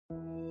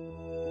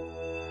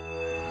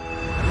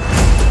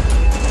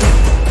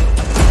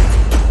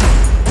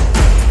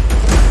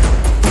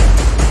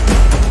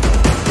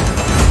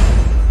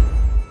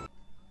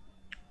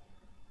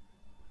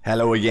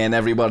Hello again,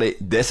 everybody.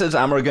 This is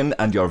Amorgin,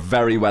 and you're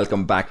very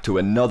welcome back to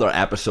another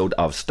episode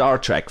of Star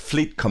Trek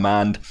Fleet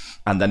Command,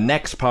 and the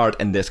next part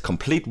in this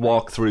complete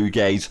walkthrough,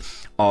 guys,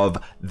 of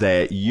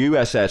the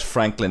USS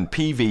Franklin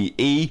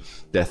PvE,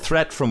 the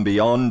Threat from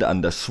Beyond,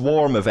 and the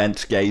Swarm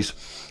events, guys.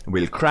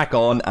 We'll crack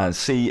on and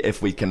see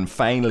if we can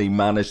finally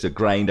manage to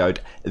grind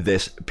out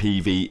this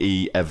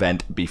PvE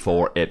event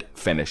before it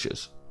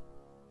finishes.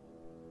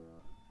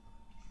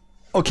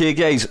 Okay,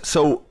 guys,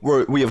 so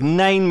we have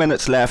 9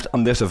 minutes left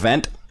on this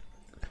event.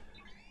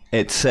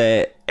 It's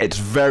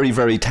very,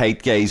 very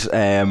tight, guys.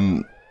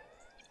 I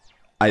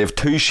have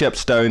 2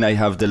 ships down. I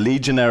have the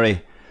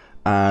Legionary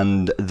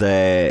and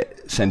the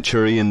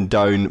Centurion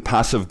down,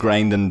 passive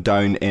grinding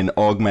down in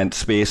augment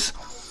space.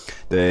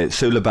 The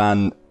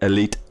Suliban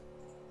elite,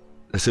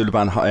 the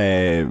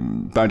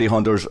Suliban bounty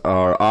hunters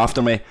are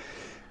after me,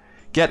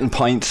 getting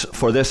points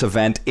for this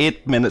event.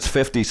 8 minutes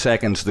 50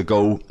 seconds to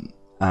go.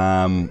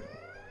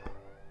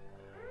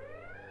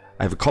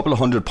 I have a couple of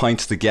 100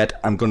 points to get.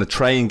 I'm going to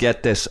try and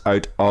get this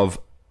out of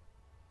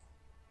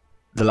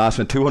the last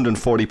one.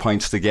 240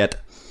 points to get.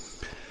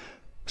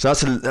 So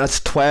that's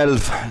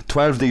 12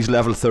 of these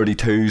level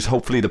 32s.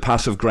 Hopefully the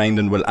passive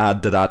grinding will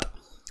add to that.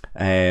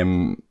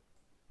 I'm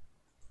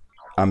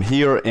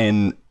here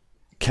in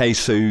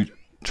Kaisu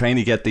trying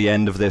to get the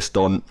end of this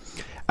done.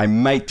 I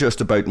might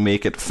just about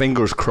make it.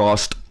 Fingers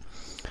crossed.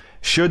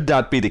 Should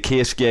that be the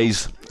case,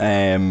 guys,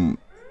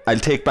 I'll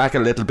take back a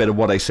little bit of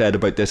what I said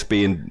about this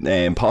being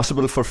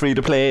impossible for free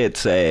to play.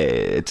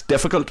 It's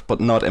difficult, but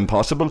not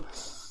impossible.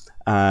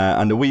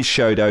 And a wee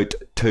shout out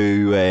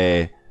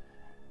to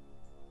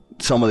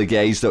some of the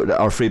guys that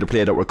are free to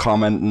play that were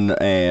commenting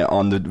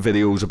on the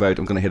videos about.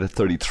 I'm going to hit a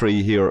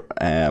 33 here.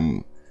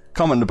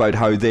 Commenting about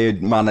how they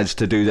managed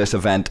to do this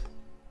event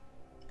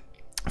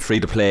free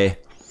to play.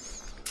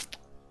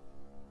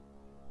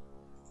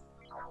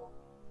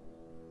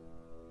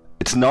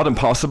 It's not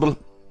impossible,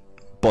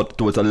 but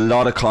there was a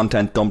lot of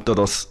content dumped at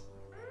us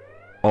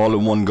all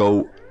in one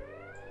go.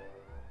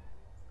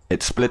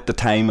 It split the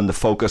time and the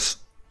focus,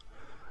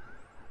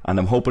 and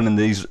I'm hoping in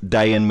these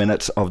dying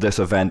minutes of this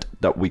event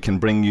that we can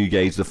bring you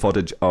guys the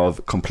footage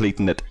of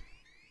completing it.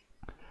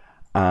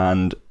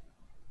 And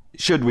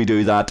should we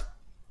do that,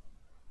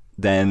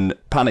 then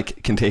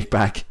Panic can take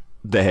back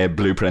the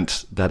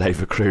blueprints that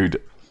I've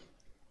accrued.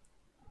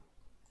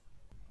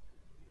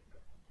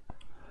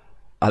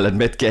 I'll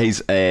admit,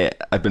 guys,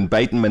 I've been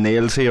biting my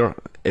nails here.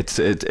 It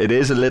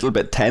is a little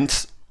bit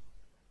tense.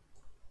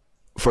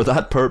 For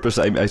that purpose,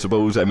 I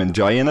suppose I'm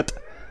enjoying it.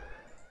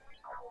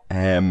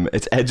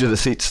 It's edge of the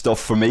seat stuff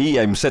for me.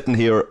 I'm sitting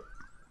here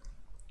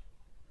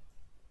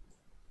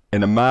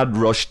in a mad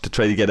rush to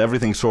try to get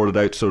everything sorted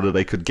out so that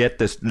I could get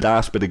this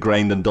last bit of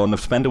grinding done.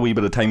 I've spent a wee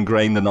bit of time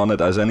grinding on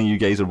it, as any of you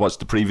guys who watched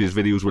the previous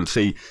videos will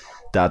see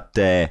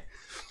that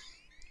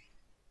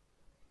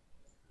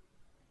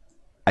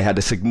I had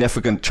a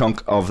significant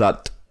chunk of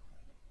that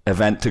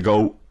event to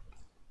go,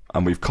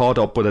 and we've caught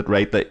up with it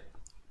rightly.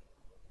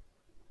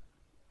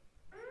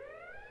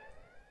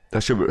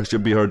 That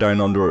should be her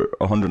down under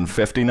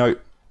 150 now.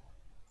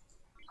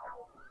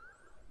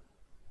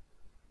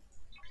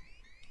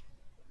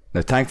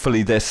 Now,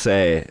 thankfully, this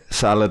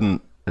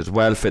Saladin is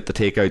well fit to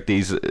take out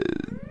these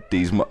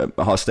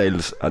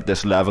hostiles at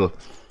this level.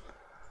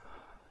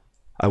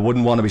 I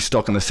wouldn't want to be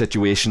stuck in a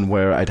situation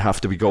where I'd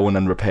have to be going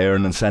and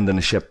repairing and sending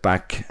a ship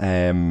back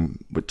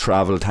with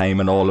travel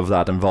time and all of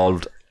that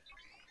involved.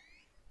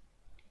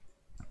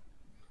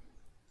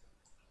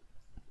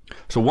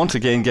 So once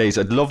again, guys,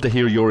 I'd love to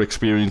hear your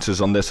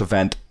experiences on this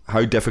event,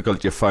 how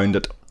difficult you found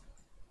it.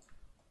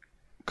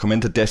 Come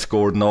into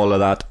Discord and all of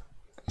that.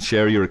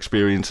 Share your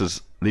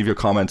experiences. Leave your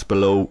comments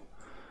below.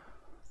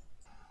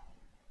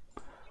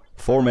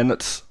 4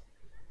 minutes.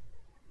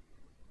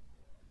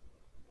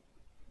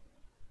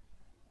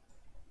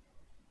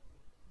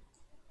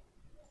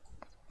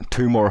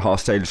 Two more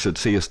hostiles should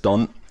see us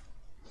done.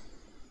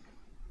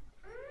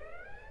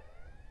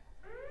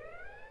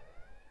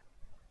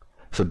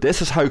 So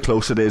this is how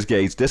close it is,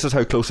 guys. This is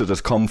how close it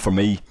has come for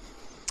me.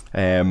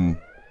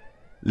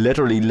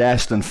 Literally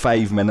less than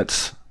 5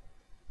 minutes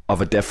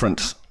of a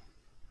difference.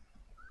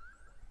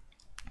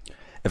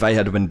 If I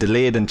had been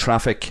delayed in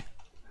traffic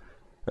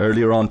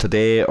earlier on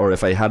today, or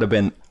if I had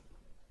been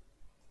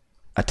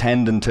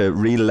attending to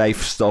real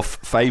life stuff,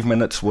 5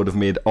 minutes would have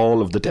made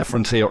all of the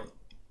difference here.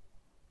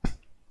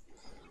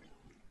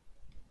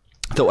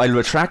 So I'll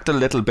retract a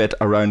little bit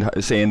around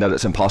saying that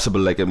it's impossible,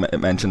 like I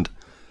mentioned.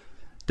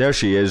 There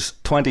she is,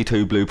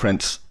 22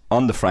 blueprints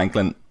on the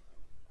Franklin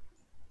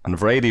and a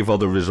variety of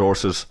other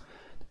resources.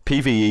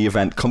 PvE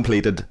event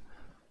completed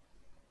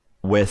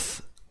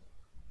with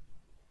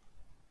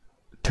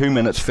 2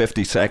 minutes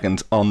 50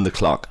 seconds on the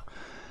clock.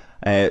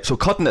 So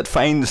cutting it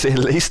fine to say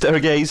the least there,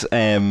 guys.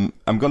 I'm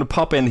going to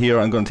pop in here.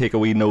 I'm going to take a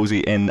wee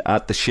nosy in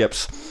at the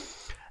ships.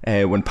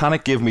 When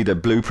Panic gave me the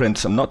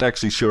blueprints, I'm not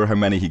actually sure how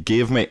many he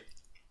gave me.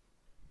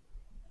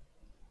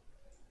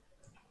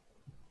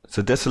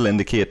 So this will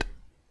indicate.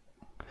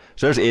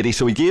 So there's 80.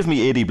 So he gave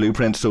me 80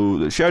 blueprints.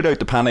 So shout out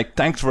to Panic.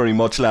 Thanks very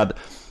much, lad.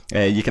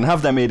 You can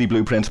have them 80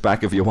 blueprints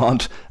back if you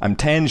want. I'm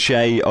 10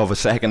 shy of a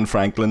second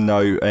Franklin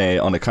now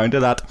on account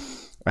of that.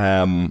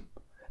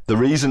 The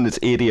reason it's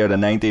 80 out of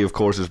 90, of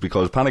course, is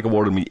because Panic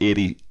awarded me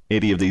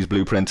 80 of these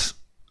blueprints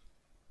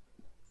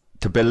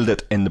to build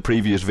it in the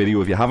previous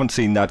video. If you haven't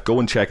seen that, go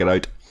and check it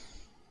out.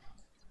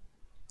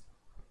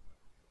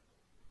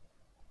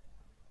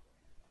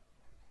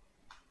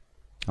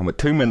 And with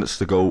 2 minutes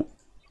to go,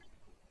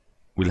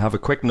 we'll have a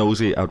quick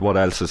nosy at what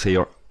else is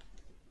here.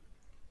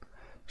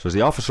 So there's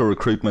the officer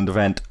recruitment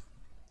event,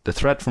 the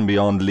threat from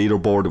beyond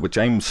leaderboard, which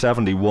I'm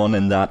 71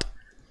 in that.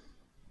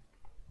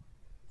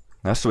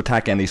 That's to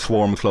attack any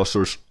swarm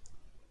clusters.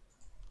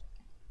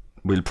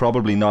 We'll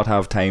probably not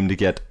have time to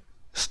get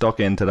stuck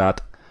into that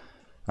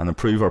and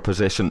improve our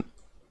position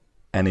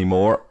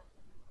anymore.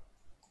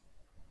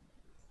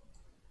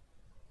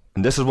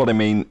 And this is what I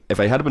mean. If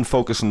I had been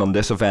focusing on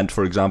this event,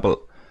 for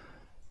example,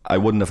 I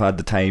wouldn't have had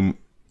the time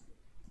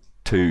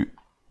to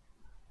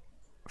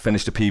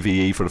finish the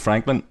PvE for the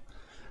Franklin.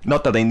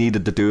 Not that I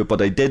needed to do it,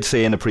 but I did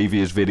say in a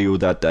previous video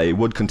that I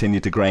would continue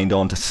to grind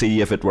on to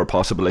see if it were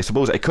possible. I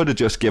suppose I could have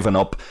just given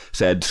up,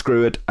 said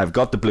screw it, I've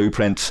got the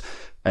blueprints,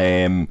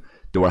 they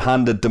were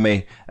handed to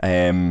me,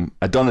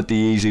 I'd done it the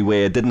easy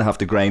way, I didn't have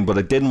to grind, but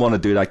I didn't want to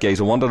do that,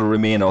 guys. I wanted to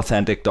remain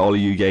authentic to all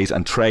of you guys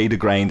and try to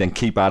grind and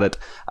keep at it,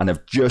 and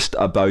I've just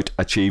about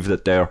achieved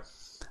it there.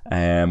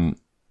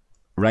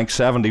 Rank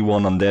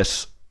 71 on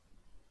this,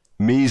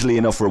 measly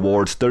enough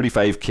rewards,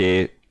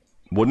 35k,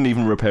 wouldn't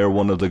even repair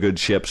one of the good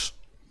ships.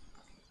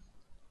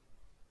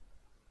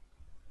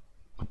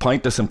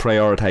 Pointless in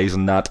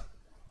prioritising that.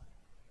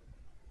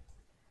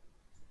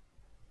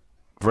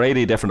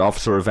 Variety of different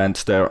officer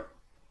events there.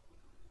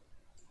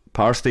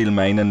 Power steel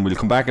mining, we'll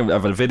come back and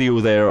have a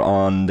video there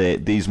on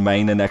these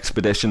mining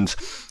expeditions.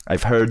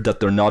 I've heard that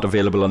they're not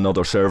available on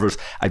other servers.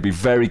 I'd be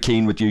very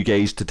keen with you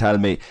guys to tell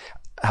me,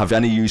 have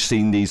any of you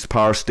seen these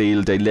power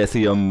steel,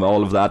 dilithium,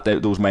 all of that,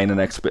 those mining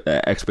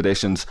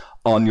expeditions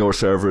on your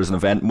server as an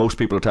event? Most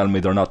people are telling me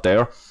they're not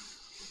there.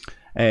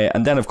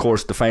 And then of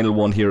course the final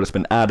one here has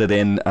been added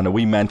in, and a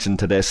wee mention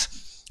to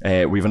this.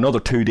 We have another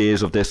 2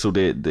 days of this, so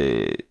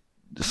the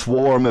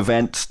swarm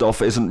event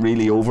stuff isn't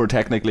really over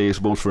technically, I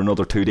suppose, for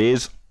another 2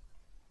 days.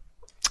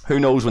 Who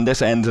knows, when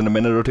this ends in a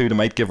minute or two, they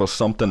might give us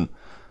something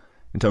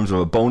in terms of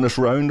a bonus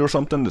round or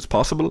something. It's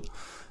possible.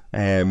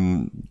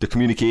 The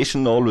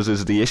communication always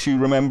is the issue,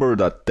 remember,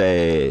 that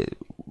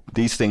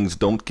these things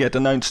don't get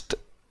announced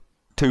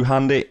too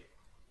handy.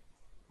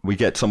 We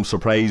get some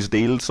surprise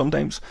deals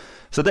sometimes.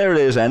 So there it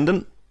is,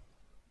 ending.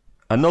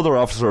 Another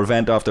officer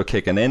event after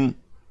kicking in.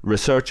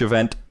 Research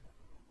event.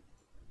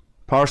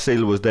 Power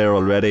steel was there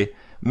already.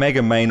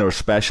 Mega miner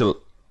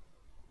special.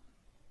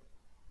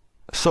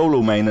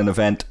 Solo mining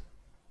event.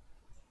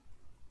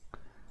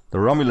 The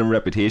Romulan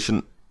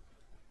reputation.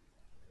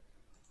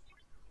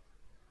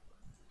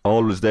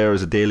 Always there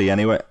as a daily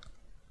anyway.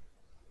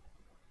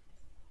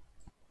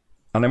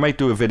 And I might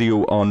do a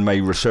video on my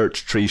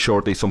research tree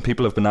shortly. Some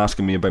people have been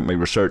asking me about my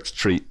research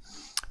tree.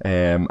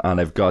 And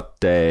I've got,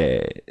 you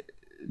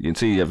can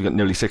see I've got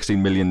nearly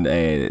 16 million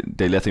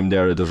dilithium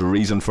there. There's a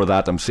reason for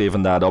that. I'm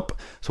saving that up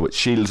so it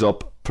shields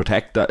up,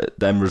 protect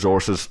them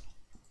resources.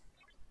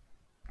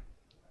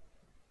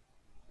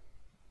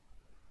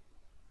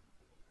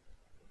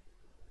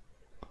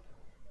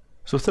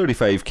 So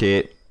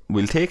 35k,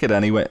 we'll take it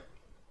anyway.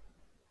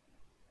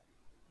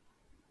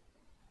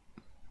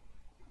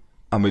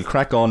 And we'll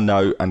crack on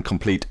now and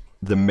complete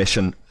the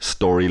mission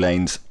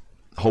storylines.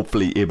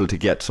 Hopefully able to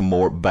get some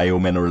more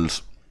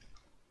biominerals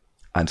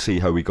and see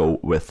how we go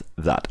with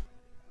that.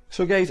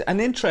 So guys, an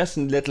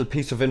interesting little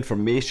piece of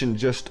information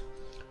just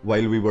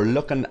while we were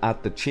looking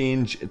at the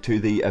change to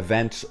the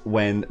events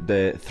when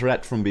the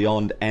threat from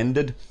beyond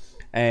ended.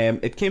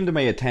 It came to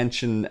my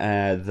attention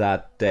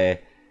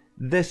that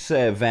this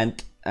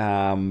event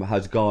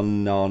has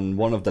gone on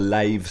one of the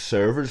live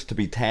servers to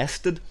be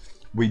tested.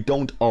 We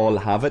don't all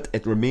have it.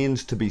 It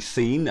remains to be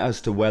seen as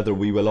to whether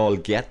we will all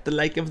get the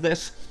like of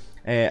this.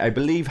 I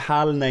believe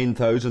Hal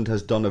 9000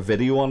 has done a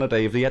video on it.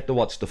 I have yet to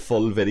watch the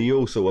full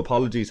video, so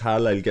apologies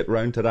Hal, I'll get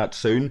round to that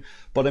soon.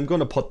 But I'm going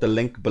to put the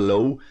link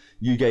below.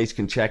 You guys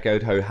can check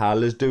out how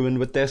Hal is doing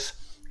with this.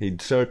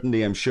 He'd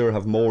certainly, I'm sure,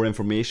 have more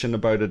information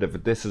about it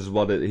if this is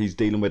what he's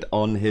dealing with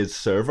on his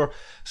server.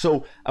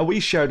 So a wee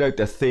shout out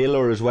to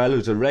Thaler as well,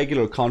 who's a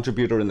regular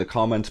contributor in the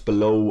comments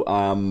below.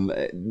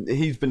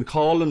 He's been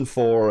calling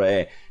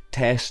for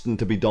testing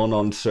to be done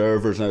on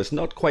servers. Now, it's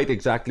not quite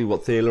exactly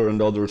what Thaler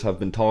and others have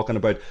been talking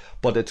about,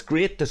 but it's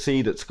great to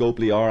see that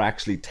Scopely are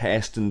actually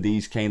testing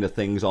these kind of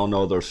things on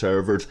other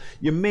servers.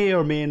 You may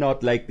or may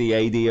not like the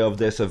idea of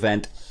this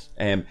event.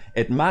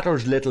 It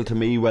matters little to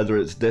me whether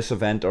it's this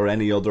event or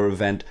any other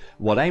event.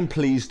 What I'm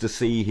pleased to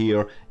see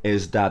here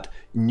is that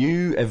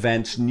new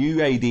events,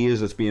 new ideas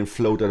that's being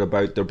floated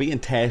about, they're being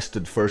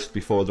tested first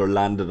before they're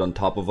landed on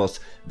top of us.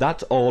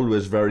 That's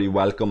always very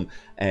welcome.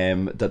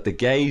 That the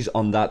guys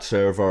on that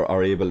server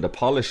are able to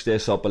polish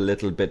this up a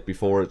little bit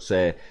before it's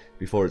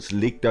before it's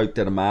leaked out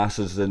to the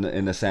masses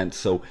in a sense.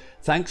 So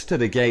thanks to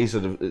the guys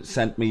that have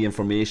sent me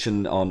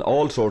information on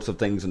all sorts of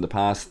things in the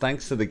past,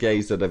 thanks to the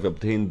guys that I've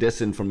obtained this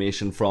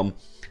information from,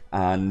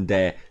 and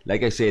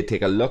like I say,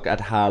 take a look at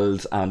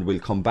HALs, and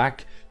we'll come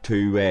back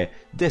to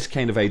this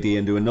kind of idea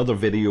and do another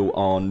video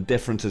on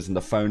differences in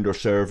the founder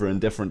server and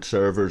different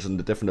servers and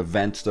the different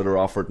events that are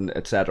offered, and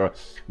etc.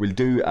 We'll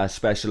do a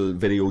special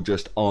video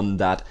just on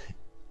that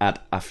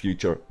at a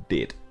future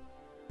date.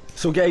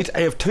 So guys,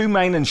 I have 2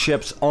 mining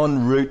ships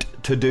en route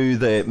to do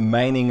the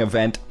mining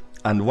event,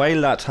 and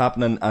while that's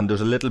happening and there's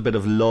a little bit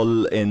of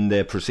lull in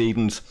the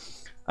proceedings,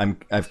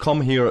 I've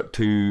come here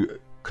to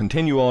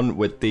continue on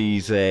with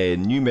these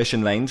new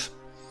mission lines,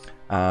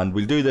 and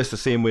we'll do this the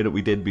same way that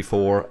we did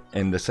before,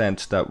 in the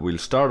sense that we'll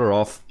start her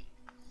off,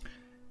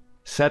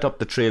 set up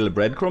the trail of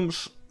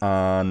breadcrumbs,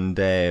 and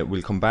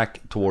we'll come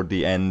back toward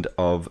the end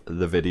of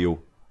the video.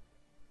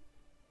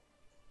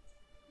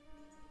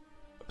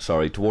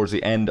 Sorry, towards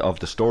the end of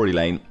the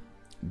storyline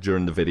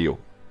during the video.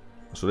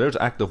 So there's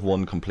active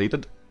 1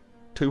 completed.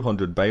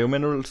 200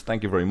 biominerals,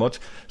 thank you very much.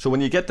 So when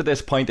you get to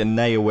this point in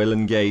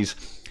Niawillan, guys,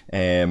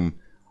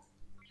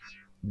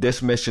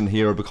 this mission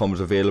here becomes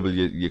available.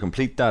 You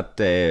complete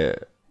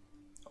that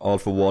all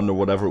for one or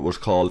whatever it was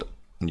called,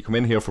 and you come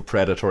in here for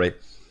predatory.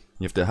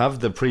 You have to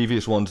have the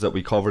previous ones that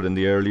we covered in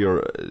the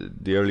earlier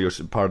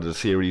part of the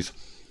series,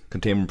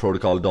 containment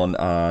protocol, done,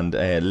 and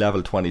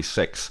level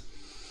 26.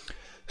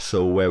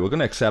 So we're going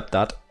to accept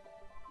that.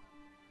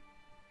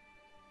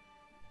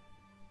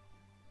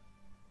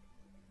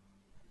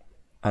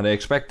 And I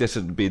expect this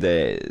to be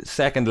the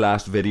second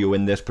last video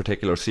in this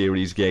particular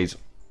series, guys.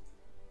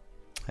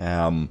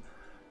 We'll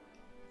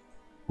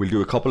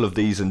do a couple of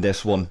these in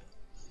this one,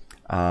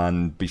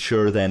 and be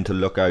sure then to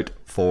look out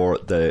for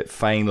the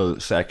final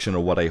section,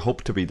 or what I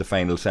hope to be the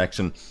final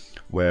section,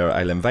 where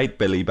I'll invite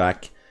Billy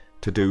back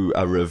to do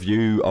a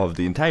review of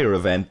the entire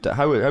event,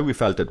 how we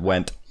felt it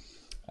went,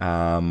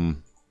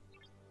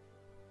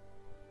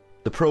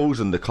 the pros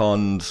and the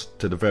cons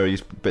to the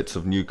various bits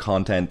of new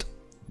content,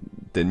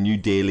 the new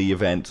daily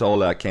events, all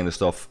that kind of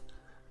stuff,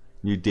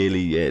 new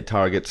daily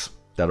targets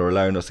that are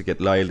allowing us to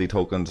get loyalty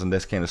tokens and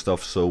this kind of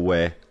stuff.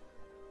 So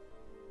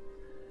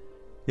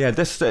yeah,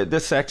 this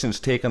section's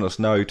taken us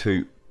now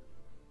to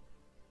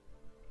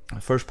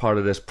the first part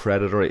of this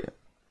predatory,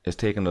 is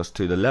taking us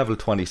to the level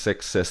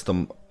 26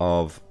 system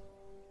of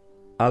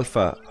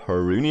Alpha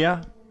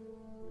Herunia,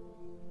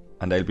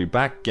 and I'll be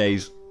back,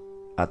 guys,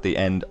 at the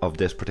end of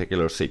this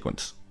particular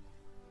sequence.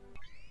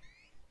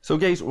 So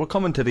guys, we're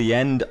coming to the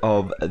end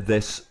of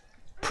this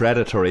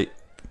predatory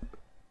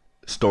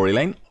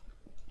storyline.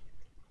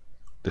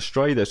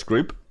 Destroy this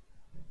group.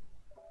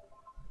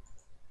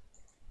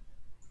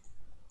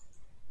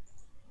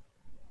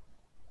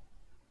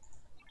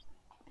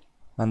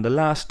 And the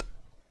last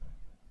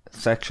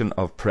section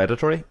of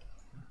predatory.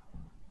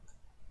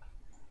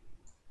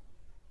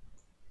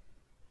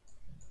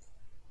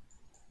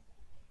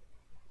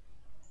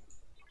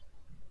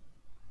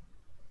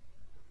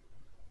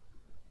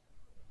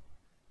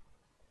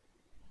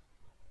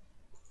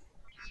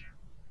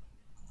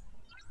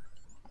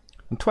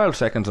 And 12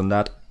 seconds on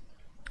that,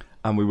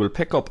 and we will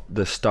pick up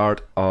the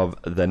start of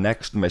the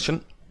next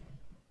mission.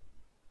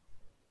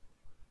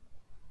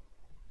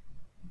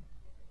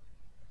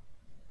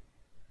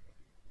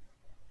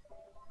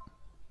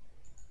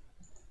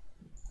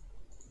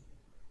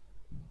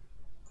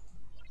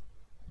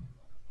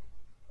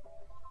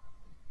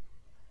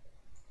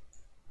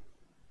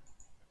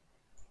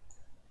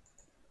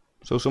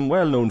 So some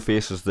well-known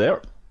faces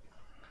there.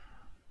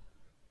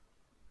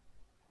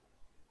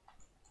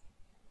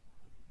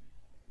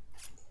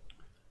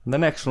 And the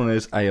next one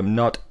is I am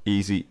not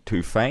easy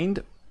to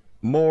find.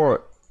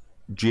 More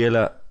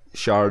Jailer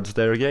shards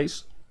there,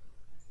 guys.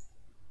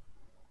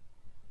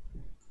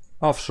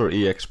 Officer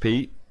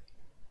EXP.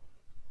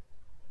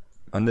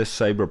 And this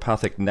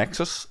cyberpathic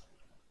nexus.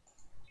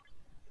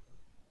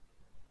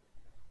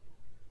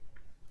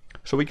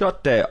 So we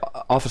got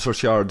officer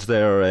shards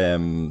there,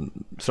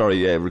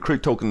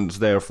 recruit tokens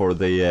there for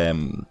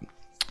the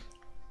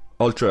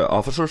ultra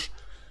officers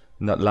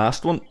in that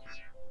last one.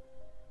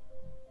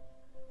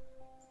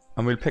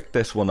 And we'll pick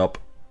this one up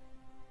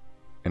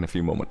in a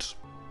few moments.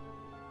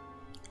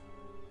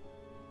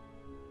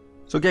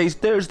 So guys,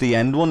 there's the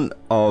end one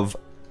of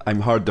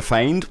I'm hard to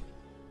find.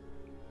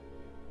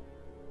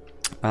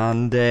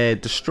 And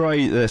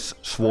destroy this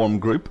swarm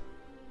group.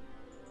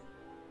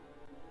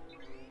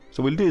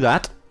 So we'll do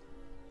that.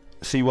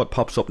 See what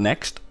pops up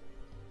next.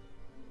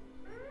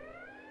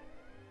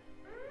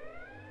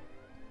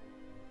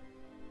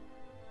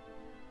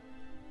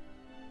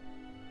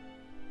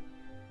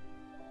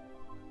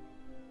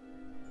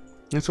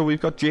 And so we've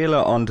got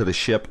Jayla onto the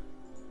ship.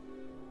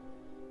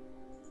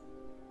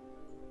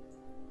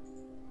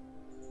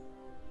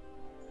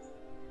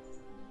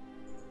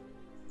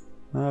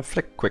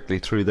 Flick quickly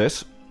through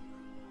this.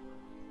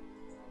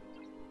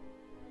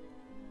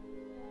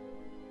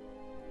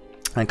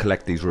 And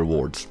collect these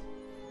rewards.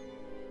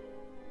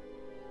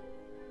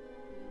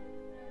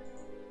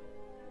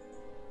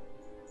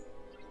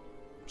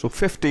 So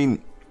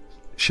 15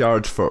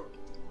 shards for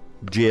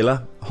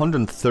Jayla,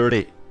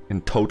 130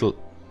 in total.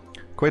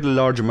 Quite a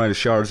large amount of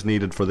shards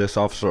needed for this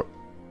officer.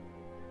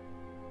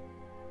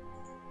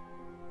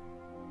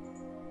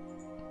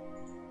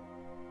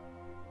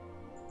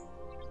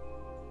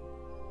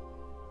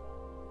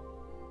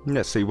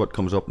 Let's see what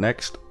comes up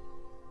next.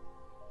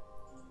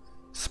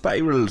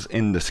 Spirals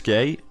in the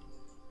sky.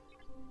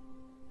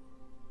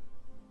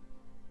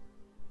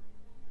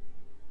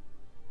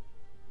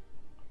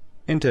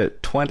 Into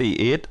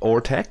 28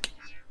 Ortec.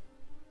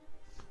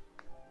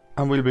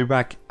 And we'll be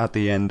back at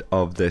the end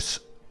of this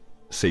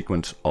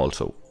sequence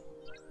also.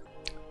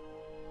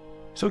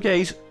 So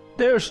guys,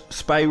 there's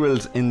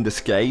Spirals in the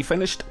Sky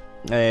finished.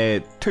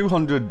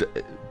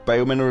 200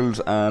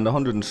 biominerals and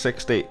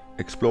 160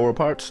 explorer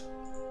parts.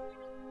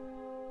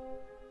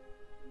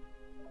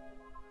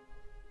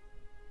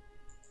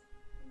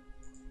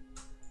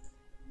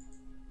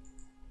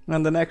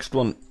 And the next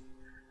one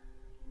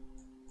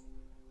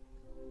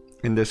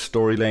in this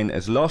storyline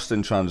is Lost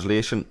in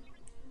Translation.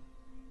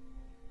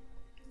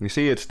 You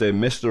see it's the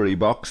mystery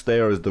box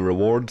there as the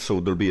reward, so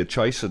there'll be a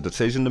choice, a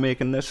decision to make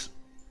in this.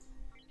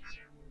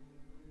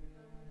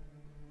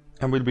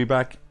 And we'll be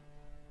back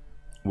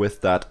with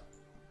that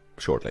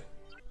shortly.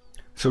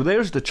 So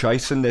there's the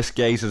choice in this,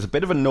 guys. It's a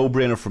bit of a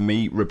no-brainer for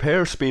me.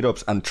 Repair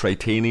speed-ups and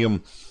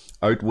titanium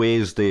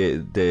outweighs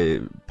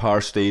the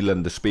power steel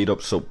and the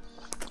speed-ups, so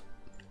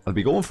I'll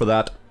be going for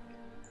that.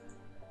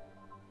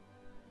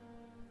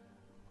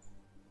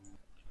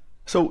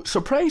 So,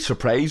 surprise,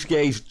 surprise,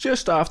 guys,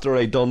 just after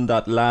I done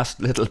that last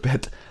little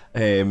bit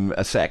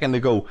a second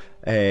ago,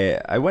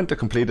 I went to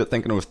complete it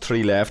thinking there was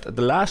 3 left.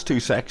 The last 2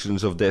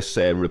 sections of this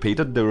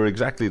repeated. They were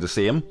exactly the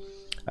same.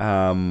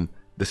 The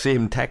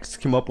same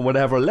text came up and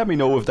whatever. Let me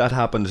know if that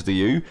happens to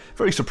you.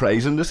 Very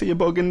surprising to see a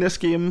bug in this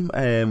game.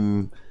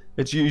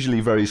 It's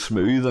usually very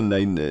smooth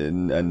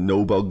and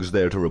no bugs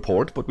there to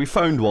report, but we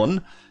found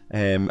one.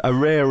 A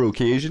rare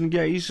occasion,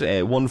 guys.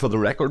 One for the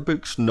record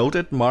books. Note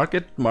it, mark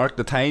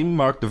the time,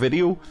 mark the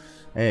video.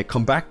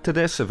 Come back to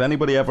this. If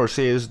anybody ever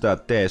says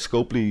that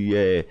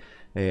Scopely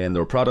and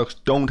their products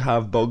don't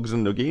have bugs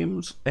in their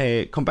games,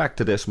 come back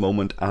to this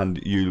moment and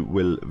you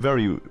will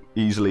very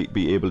easily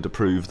be able to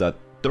prove that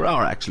there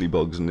are actually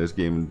bugs in this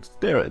game.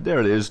 There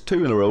it is,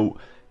 2 in a row,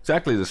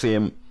 exactly the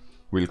same.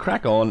 We'll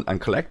crack on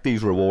and collect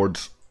these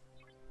rewards.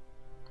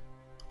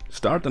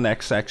 Start the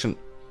next section.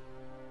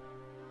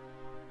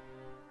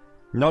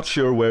 Not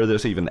sure where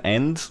this even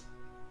ends,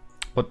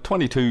 but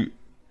 22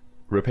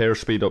 repair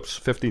speed-ups,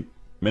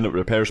 50-minute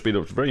repair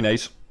speed-ups, very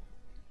nice.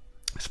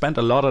 Spent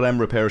a lot of them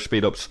repair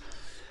speed-ups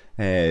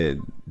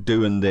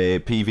doing the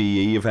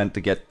PvE event to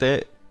get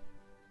the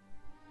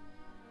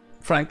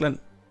Franklin.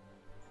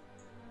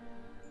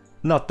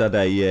 Not that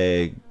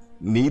I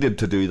needed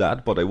to do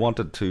that, but I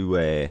wanted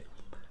to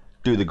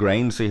do the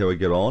grind, see how I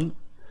get on.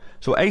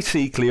 So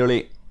AC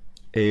clearly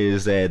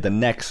is the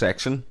next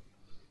section.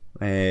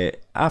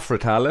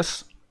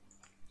 Aphroditalis.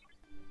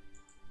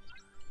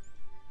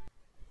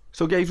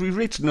 So guys, we've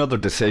reached another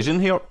decision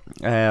here.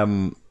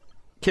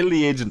 Kill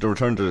the agent to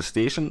return to the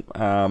station.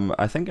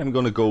 I think I'm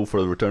going to go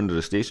for the return to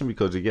the station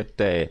because you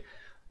get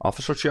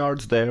officer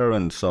shards there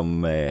and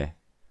some it's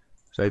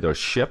either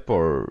ship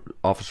or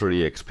officer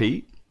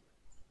EXP.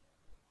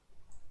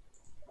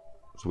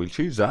 So we'll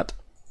choose that.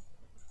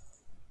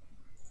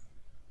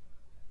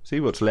 See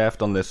what's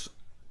left on this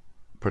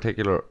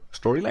particular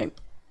storyline.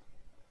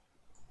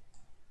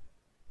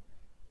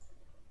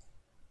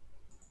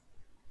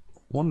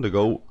 One to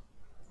go.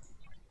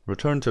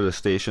 Return to the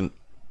station.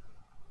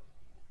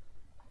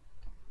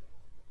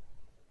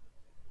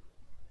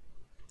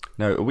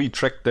 Now a wee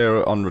trick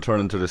there on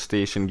returning to the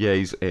station,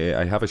 guys.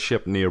 I have a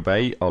ship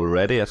nearby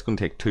already. That's going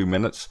to take 2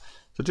 minutes.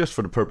 So just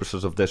for the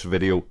purposes of this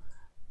video,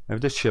 I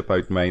have this ship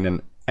out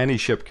mining. Any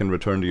ship can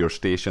return to your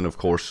station, of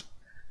course,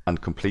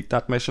 and complete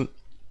that mission.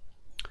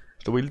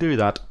 So we'll do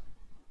that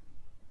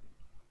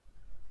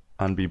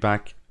and be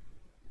back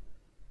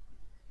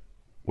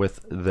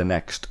with the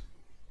next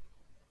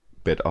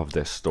bit of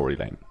this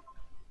storyline.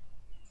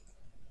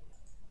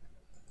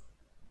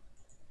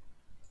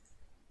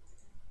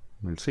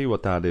 We'll see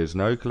what that is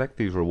now. Collect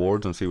these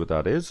rewards and see what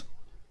that is.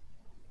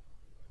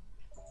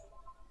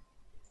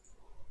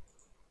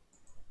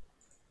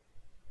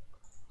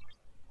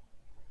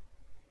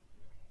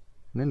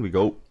 And in we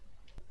go.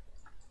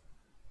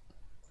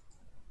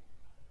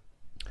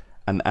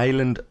 An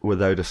island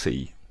without a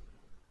sea.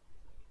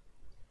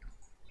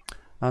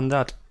 And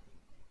that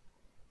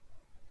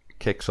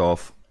kicks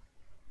off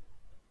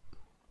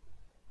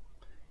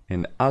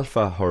in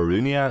Alpha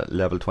Horunia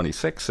level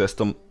 26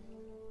 system.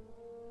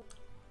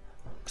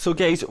 So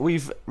guys,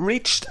 we've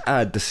reached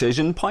a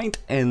decision point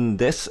in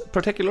this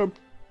particular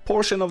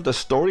portion of the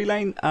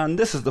storyline, and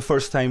this is the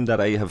first time that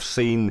I have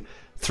seen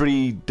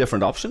 3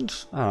 different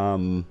options.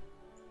 I'm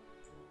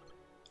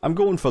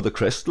going for the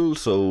crystal,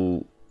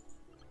 so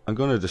I'm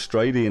going to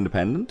destroy the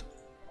Independent.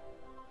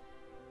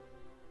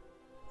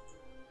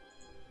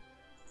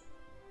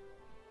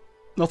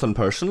 Nothing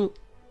personal.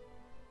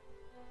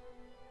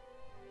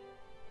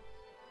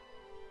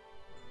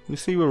 You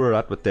see where we're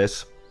at with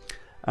this.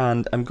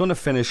 And I'm going to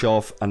finish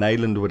off An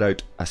Island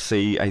Without a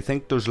Sea. I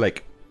think there's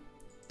like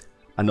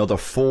another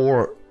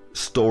 4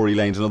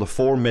 storylines, another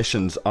 4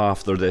 missions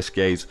after this,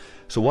 guys.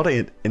 So what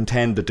I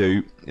intend to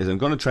do is I'm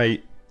going to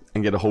try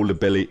and get a hold of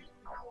Billy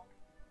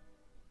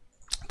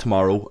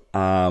tomorrow.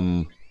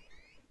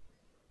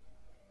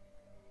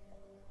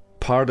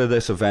 Part of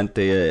this event,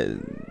 the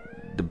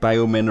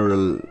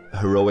biomineral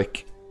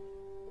heroic,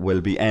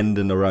 will be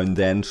ending around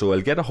then, so I'll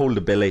get a hold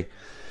of Billy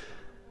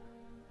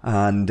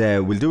and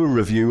we'll do a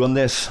review on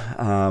this,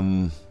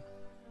 and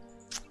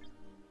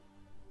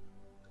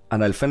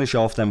I'll finish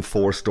off them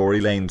 4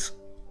 storylines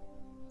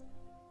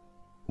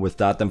with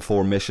that, them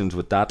 4 missions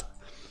with that,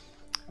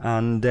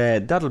 and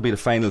that'll be the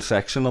final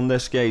section on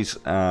this, guys.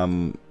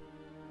 That'll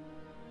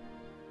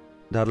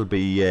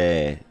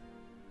be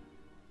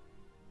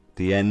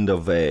the end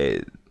of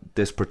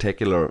this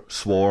particular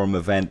swarm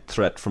event,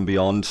 threat from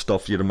beyond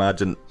stuff, you'd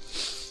imagine,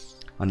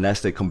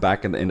 unless they come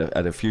back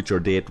at a future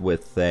date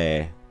with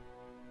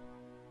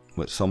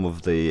some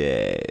of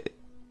the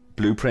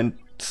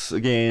blueprints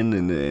again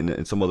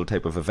in some other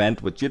type of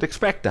event, which you'd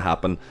expect to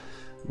happen.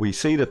 We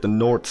see that the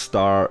North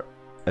Star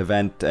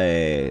event,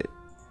 the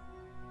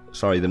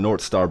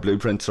North Star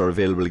blueprints are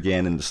available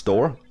again in the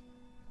store.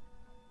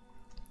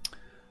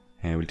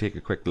 And we'll take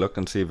a quick look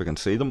and see if we can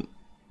see them.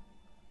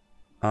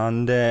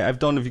 And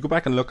if you go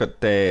back and look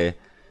at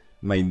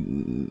my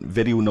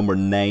video number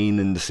 9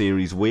 in the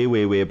series,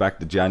 way back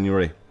to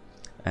January,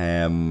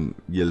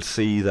 you'll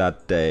see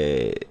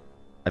that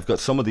I've got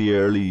some of the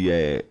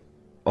early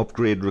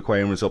upgrade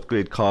requirements,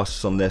 upgrade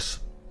costs on this,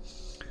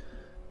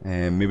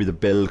 maybe the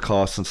build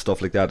costs and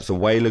stuff like that. It's a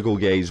while ago,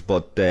 guys,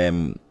 but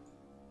if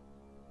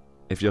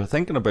you're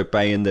thinking about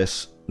buying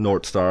this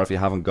North Star, if you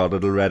haven't got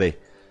it already,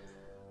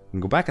 you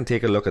can go back and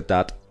take a look at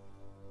that.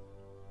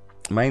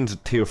 Mine's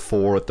at tier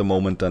 4 at the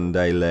moment, and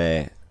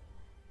I'll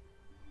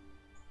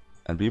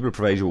be able to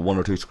provide you with 1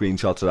 or 2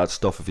 screenshots of that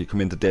stuff if you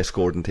come into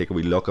Discord and take a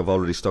wee look. I've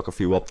already stuck a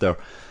few up there.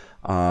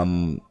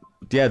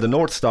 Yeah, the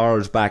North Star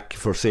is back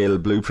for sale,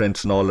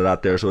 blueprints and all of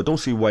that there, so I don't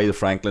see why the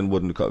Franklin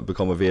wouldn't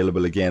become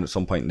available again at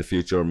some point in the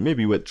future,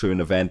 maybe through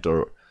an event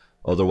or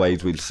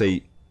otherwise, we'll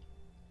see.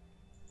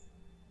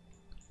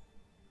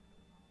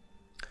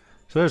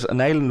 So there's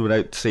An Island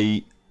Without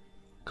Sea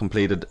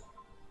completed.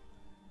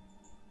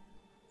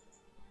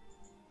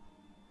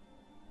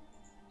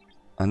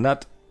 And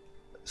that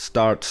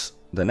starts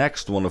the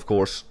next one, of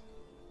course,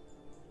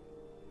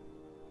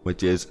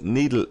 which is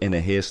Needle in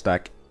a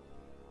Haystack.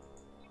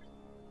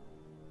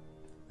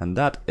 And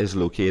that is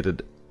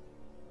located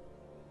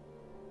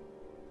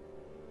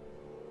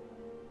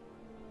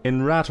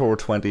in Rator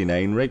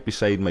 29, right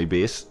beside my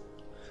base.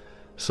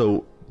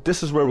 So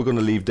this is where we're going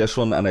to leave this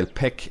one, and I'll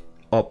pick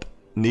up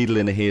Needle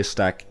in a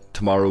Haystack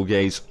tomorrow,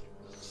 guys.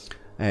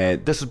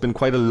 This has been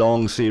quite a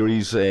long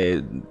series,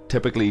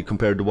 typically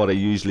compared to what I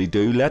usually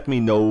do. Let me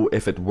know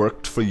if it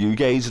worked for you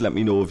guys. Let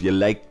me know if you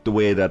liked the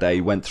way that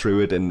I went through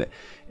it in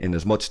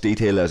as much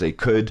detail as I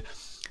could.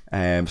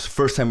 It's the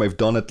first time I've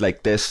done it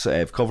like this.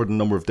 I've covered a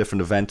number of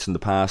different events in the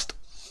past.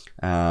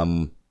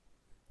 I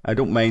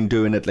don't mind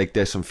doing it like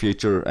this in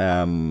future,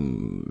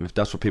 if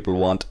that's what people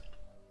want.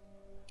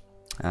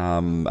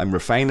 I'm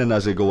refining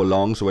as I go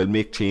along, so I'll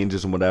make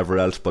changes and whatever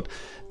else, but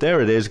there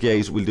it is,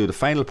 guys. We'll do the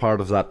final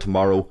part of that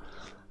tomorrow,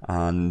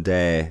 and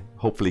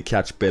hopefully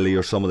catch Billy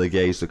or some of the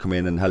guys to come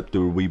in and help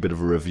do a wee bit of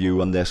a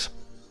review on this.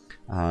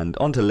 And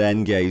until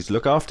then, guys,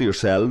 look after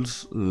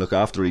yourselves, look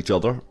after each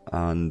other,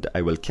 and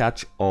I will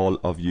catch all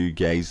of you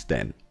guys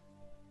then.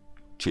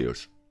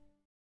 Cheers.